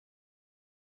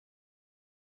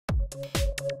Yeah,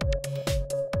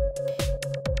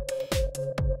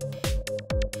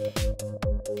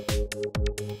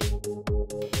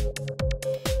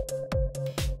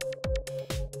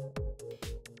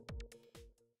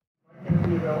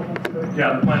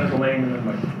 the plan is a lane and then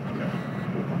like,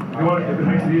 okay. You want, if it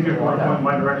makes it easier for me to point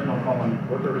my direction, I'll call on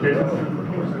Jason.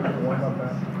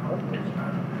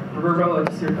 Roberto,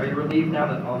 are you relieved now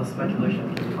that all the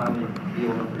speculation can finally be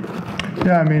over for you?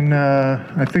 Yeah, I mean,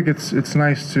 I think it's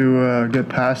nice to get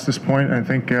past this point. I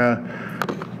think I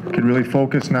could really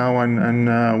focus now on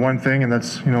one thing, and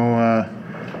that's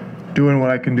doing what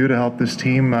I can do to help this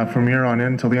team from here on in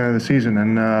until the end of the season.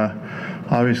 And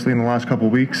obviously, in the last couple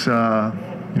of weeks,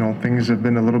 things have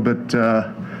been a little bit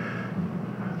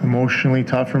emotionally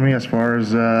tough for me as far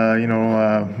as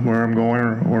where I'm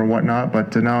going or whatnot.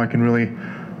 But now I can really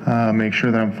make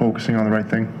sure that I'm focusing on the right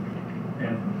thing.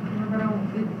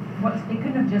 It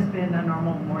couldn't have just been a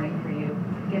normal morning for you,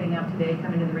 getting up today,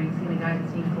 coming to the rink, seeing the guys and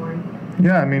seeing Corey.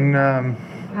 Yeah, I mean,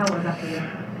 how was that for you?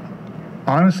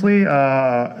 Honestly,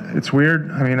 it's weird.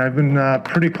 I mean, I've been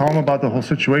pretty calm about the whole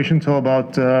situation till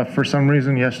about, for some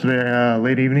reason, yesterday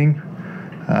late evening.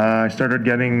 I started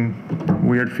getting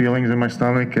weird feelings in my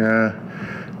stomach.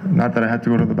 Not that I had to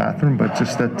go to the bathroom, but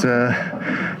just that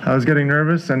I was getting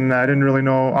nervous, and I didn't really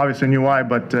know. Obviously, I knew why,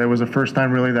 but it was the first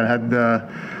time really that I had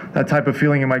that type of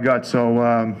feeling in my gut. So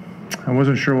I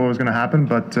wasn't sure what was going to happen,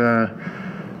 but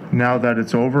now that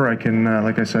it's over, I can,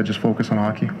 like I said, just focus on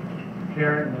hockey.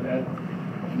 Karen and Ed.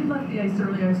 You left the ice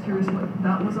early. I was curious what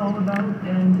that was all about.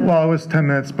 And well, it was 10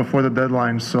 minutes before the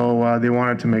deadline, so they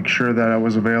wanted to make sure that I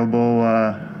was available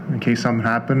in case something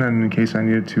happened and in case I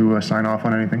needed to sign off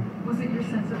on anything. Was it your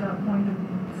sense at that point that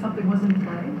something was in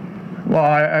play? Well,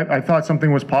 I thought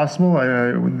something was possible.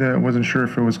 I wasn't sure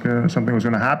if it was something was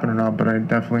going to happen or not, but I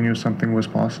definitely knew something was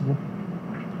possible.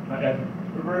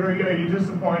 Roberto, are you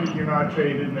disappointed you're not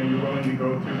traded and that you're willing to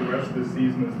go through the rest of the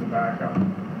season as the backup?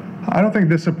 I don't think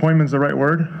disappointment is the right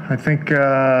word. I think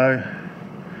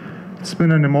it's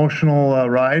been an emotional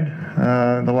ride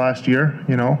the last year,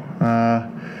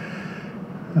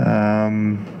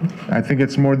 I think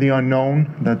it's more the unknown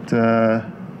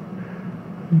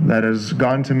that has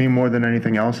gotten to me more than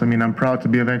anything else. I mean, I'm proud to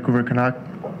be a Vancouver Canuck.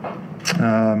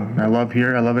 I love it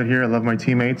here. I love my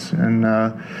teammates, and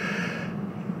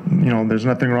there's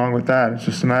nothing wrong with that. It's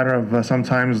just a matter of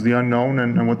sometimes the unknown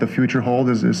and what the future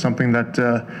holds is something that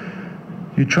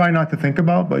you try not to think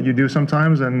about, but you do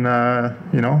sometimes. And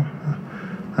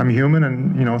I'm human,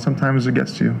 and sometimes it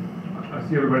gets to you. I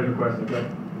see everybody's request. I've got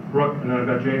Brooke, and then I've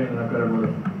got Jay, and then I've got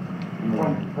everybody.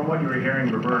 From what you were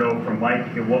hearing, Roberto, from Mike,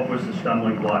 what was the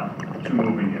stumbling block to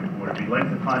moving you? Would it be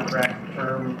length of contract,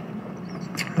 term,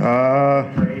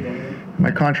 trade, anything? My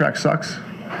contract sucks.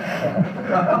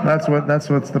 That's what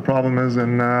the problem is,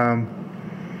 and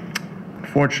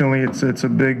unfortunately, it's a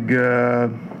big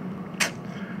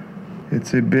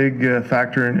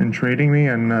factor in trading me,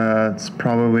 and it's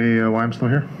probably why I'm still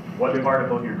here. What's hard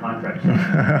about your contract?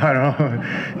 I don't know.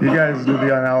 You guys do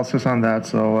the analysis on that,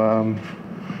 so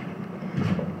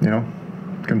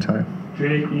can tell you.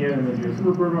 Jay, Ian, and then Jason.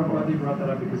 Roberto, I'm glad you brought that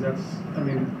up because that's, I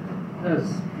mean,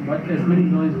 as many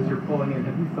millions as you're pulling in,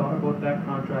 have you thought about that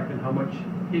contract and how much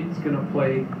it's going to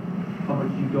play, how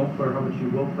much you don't play, or how much you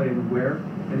will play, and where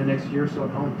in the next year or so,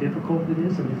 and how difficult it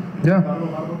is? I mean, have you thought a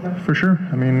lot about that? For sure.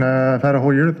 I mean, I've had a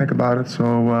whole year to think about it,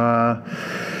 so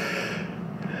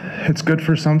it's good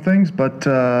for some things, but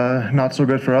not so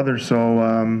good for others.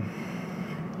 So,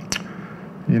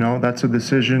 that's a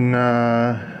decision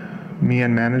me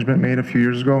and management made a few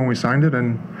years ago when we signed it,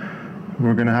 and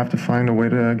we're going to have to find a way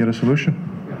to get a solution.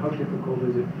 Yeah, how difficult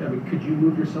is it? I mean, could you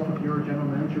move yourself if you were a general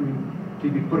manager? I mean,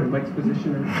 could you be put in Mike's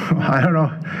position? I don't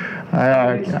know.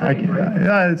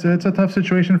 Yeah, it's a tough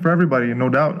situation for everybody, no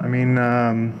doubt. I mean,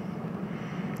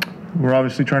 we're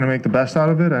obviously trying to make the best out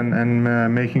of it and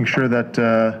making sure that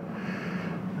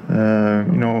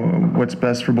what's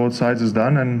best for both sides is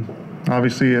done. And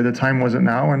obviously, the time wasn't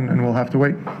now, and we'll have to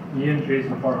wait. Ian,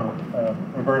 Jason, Farnell.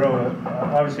 Roberto,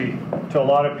 obviously, to a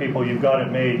lot of people, you've got it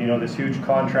made. This huge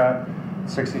contract,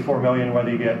 $64 million,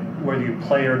 whether you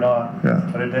play or not. Yeah.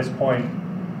 But at this point,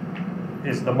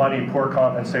 is the money poor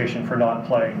compensation for not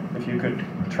playing? If you could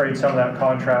trade some of that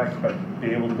contract, but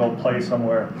be able to go play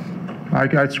somewhere.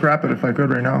 I'd scrap it if I could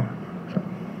right now. So.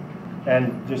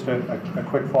 And just a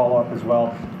quick follow-up as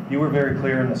well. You were very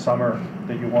clear in the summer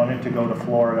that you wanted to go to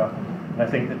Florida. And I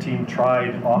think the team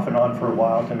tried off and on for a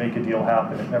while to make a deal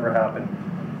happen. It never happened.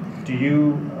 Do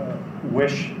you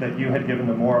wish that you had given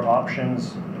them more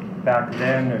options back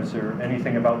then? Is there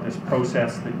anything about this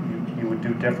process that you would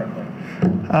do differently?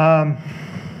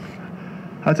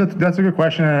 That's a good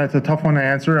question, and it's a tough one to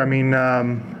answer. I mean, I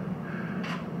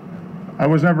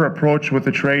was never approached with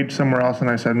a trade somewhere else, and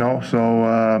I said no.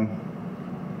 So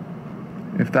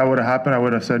if that would have happened, I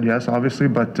would have said yes, obviously.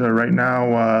 But right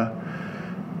now,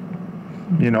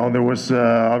 you know, there was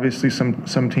obviously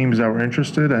some teams that were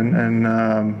interested, and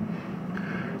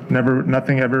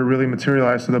nothing ever really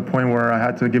materialized to the point where I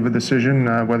had to give a decision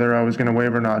whether I was going to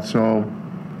waive or not. So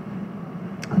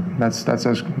that's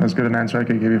as good an answer I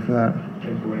could give you for that.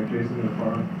 Thank you, Wayne. Jason in the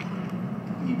forum.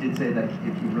 You did say that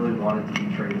if you really wanted to be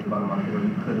traded about a month ago,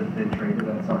 you could have been traded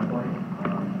at some point.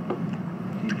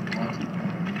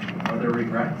 Are there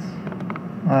regrets?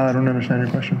 I don't understand your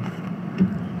question.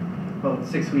 About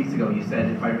 6 weeks ago, you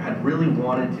said if I had really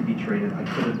wanted to be traded, I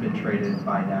could have been traded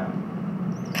by now.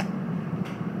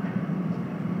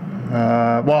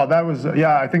 Well, that was,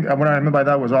 yeah, I think what I meant by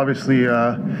that was obviously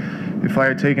if I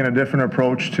had taken a different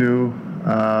approach to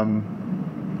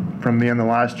from the end of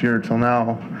last year till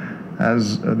now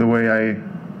as the way I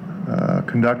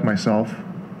conduct myself,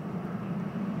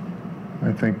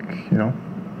 I think, you know,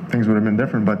 things would have been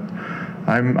different. But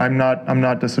I'm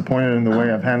not disappointed in the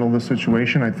way I've handled the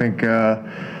situation. I think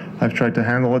I've tried to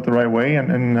handle it the right way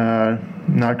and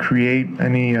not create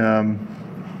any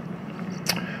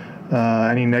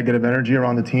negative energy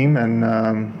around the team, and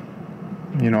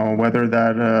you know, whether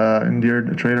that endeared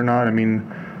a trade or not, I mean,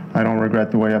 I don't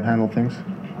regret the way I've handled things.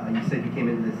 You said you came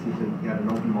into this season, you had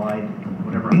an open mind,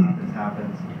 whatever happens,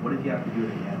 happens. What did you have to do at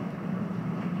the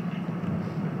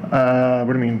end?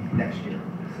 What do you mean? Next year,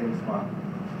 same spot.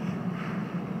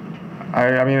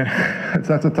 I mean,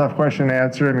 that's a tough question to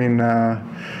answer. I mean, I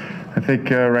think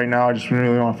right now I just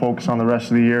really want to focus on the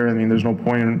rest of the year. I mean, there's no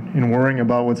point in worrying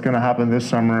about what's going to happen this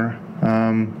summer.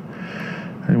 And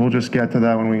we'll just get to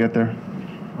that when we get there.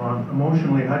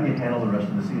 Emotionally, how do you handle the rest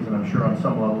of the season? I'm sure on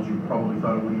some levels you probably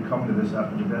thought it wouldn't come to this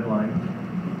after the deadline.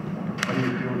 How do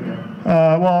you deal with that?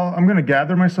 Well, I'm going to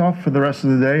gather myself for the rest of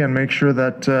the day and make sure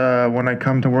that when I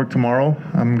come to work tomorrow,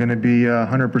 I'm going to be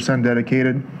 100%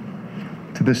 dedicated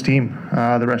to this team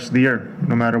the rest of the year,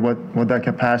 no matter what that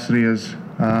capacity is.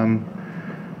 I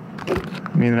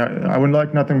mean, I would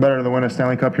like nothing better than win a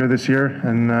Stanley Cup here this year,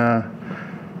 and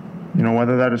you know,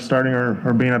 whether that is starting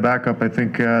or being a backup, I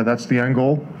think that's the end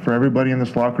goal for everybody in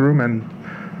this locker room, and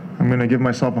I'm going to give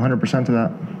myself 100% to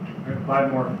that.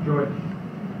 Five more. Joy.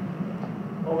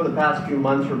 Over the past few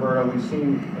months, Roberto, we've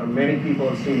seen, many people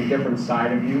have seen a different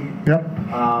side of you. Yep.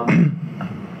 I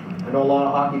know a lot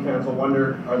of hockey fans will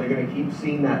wonder, are they going to keep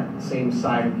seeing that same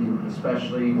side of you,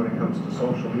 especially when it comes to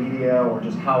social media or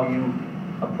just how you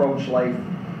approach life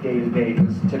day to day?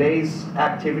 Does today's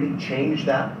activity change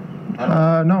that at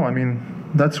all? No, I mean,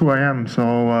 that's who I am,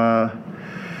 so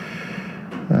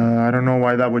I don't know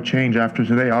why that would change after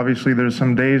today. Obviously, there's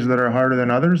some days that are harder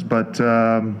than others, but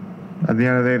at the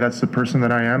end of the day, that's the person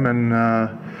that I am, and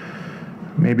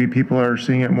maybe people are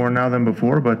seeing it more now than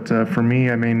before, but for me,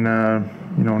 I mean,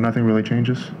 you know, nothing really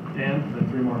changes. Dan, then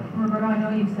three more. Roberto, I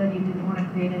know you've said you didn't want to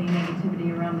create any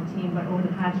negativity around the team, but over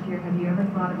the past year, have you ever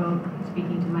thought about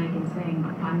speaking to Mike and saying,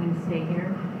 I'm going to stay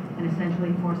here, and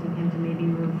essentially forcing him to maybe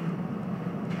move?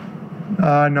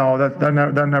 No,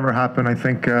 that never happened. I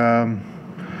think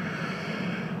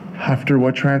after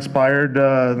what transpired,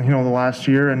 you know, the last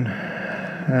year and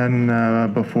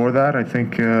before that, I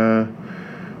think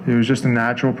it was just a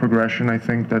natural progression. I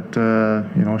think that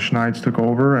you know, Schneid's took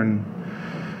over and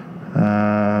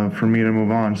for me to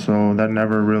move on, so that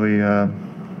never really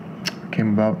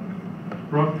came about.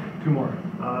 Brooke, two more.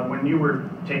 When you were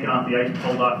taken off the ice,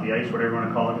 pulled off the ice, whatever you want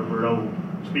to call it, Roberto,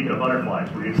 speaking of butterflies,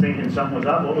 were you thinking something was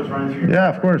up? What was running through your Yeah,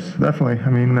 of course, definitely. I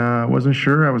mean, I wasn't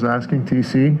sure. I was asking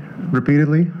TC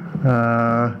repeatedly.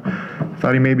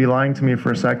 Thought he may be lying to me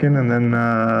for a second, and then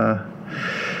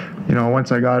you know,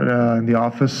 once I got in the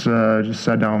office, just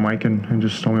sat down with Mike and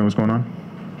just told me what was going on.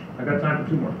 I got time for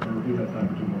two more. I'll repeat that time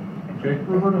for two more. Okay?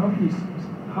 Roberto,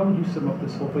 how would you sum up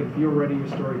this whole thing? If you were writing your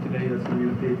story today, that's going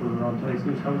to be the paper or on tonight's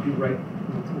news, how would you write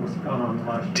what's gone on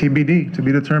last year? TBD, to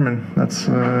be determined. That's,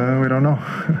 we don't know.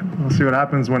 We'll see what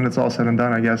happens when it's all said and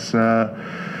done, I guess. I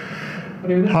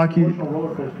mean, this hockey, is an emotional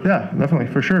roller coaster. yeah, definitely,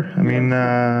 for sure. I mean,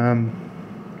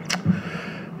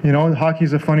 you know,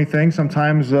 hockey's a funny thing.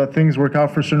 Sometimes things work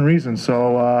out for certain reasons.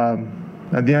 So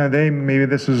at the end of the day, maybe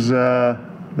this is the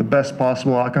best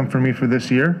possible outcome for me for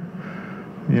this year.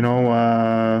 You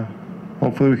know,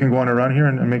 hopefully we can go on a run here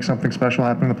and make something special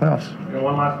happen in the playoffs. I got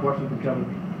one last question from Kevin.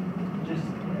 Just,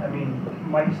 I mean,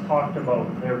 Mike's talked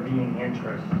about there being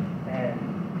interest and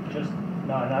just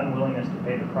not an unwillingness to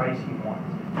pay the price he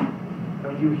wants.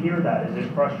 When you hear that, is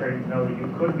it frustrating to know that you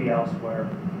could be elsewhere?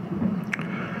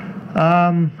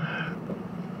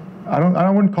 I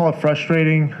wouldn't call it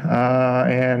frustrating,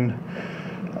 and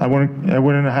I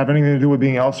wouldn't have anything to do with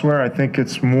being elsewhere. I think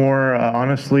it's more,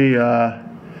 honestly, a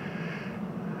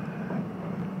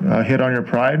hit on your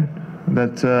pride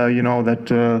that, you know, that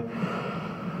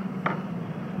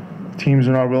teams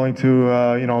are not willing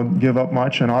to, you know, give up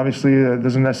much. And obviously, it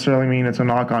doesn't necessarily mean it's a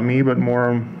knock on me, but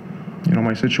more, you know,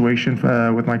 my situation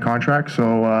with my contract.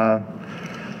 So,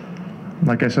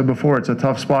 like I said before, it's a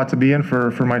tough spot to be in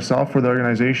for myself, for the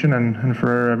organization, and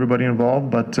for everybody involved.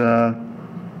 But,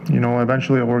 you know,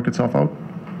 eventually it'll work itself out.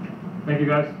 Thank you,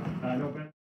 guys.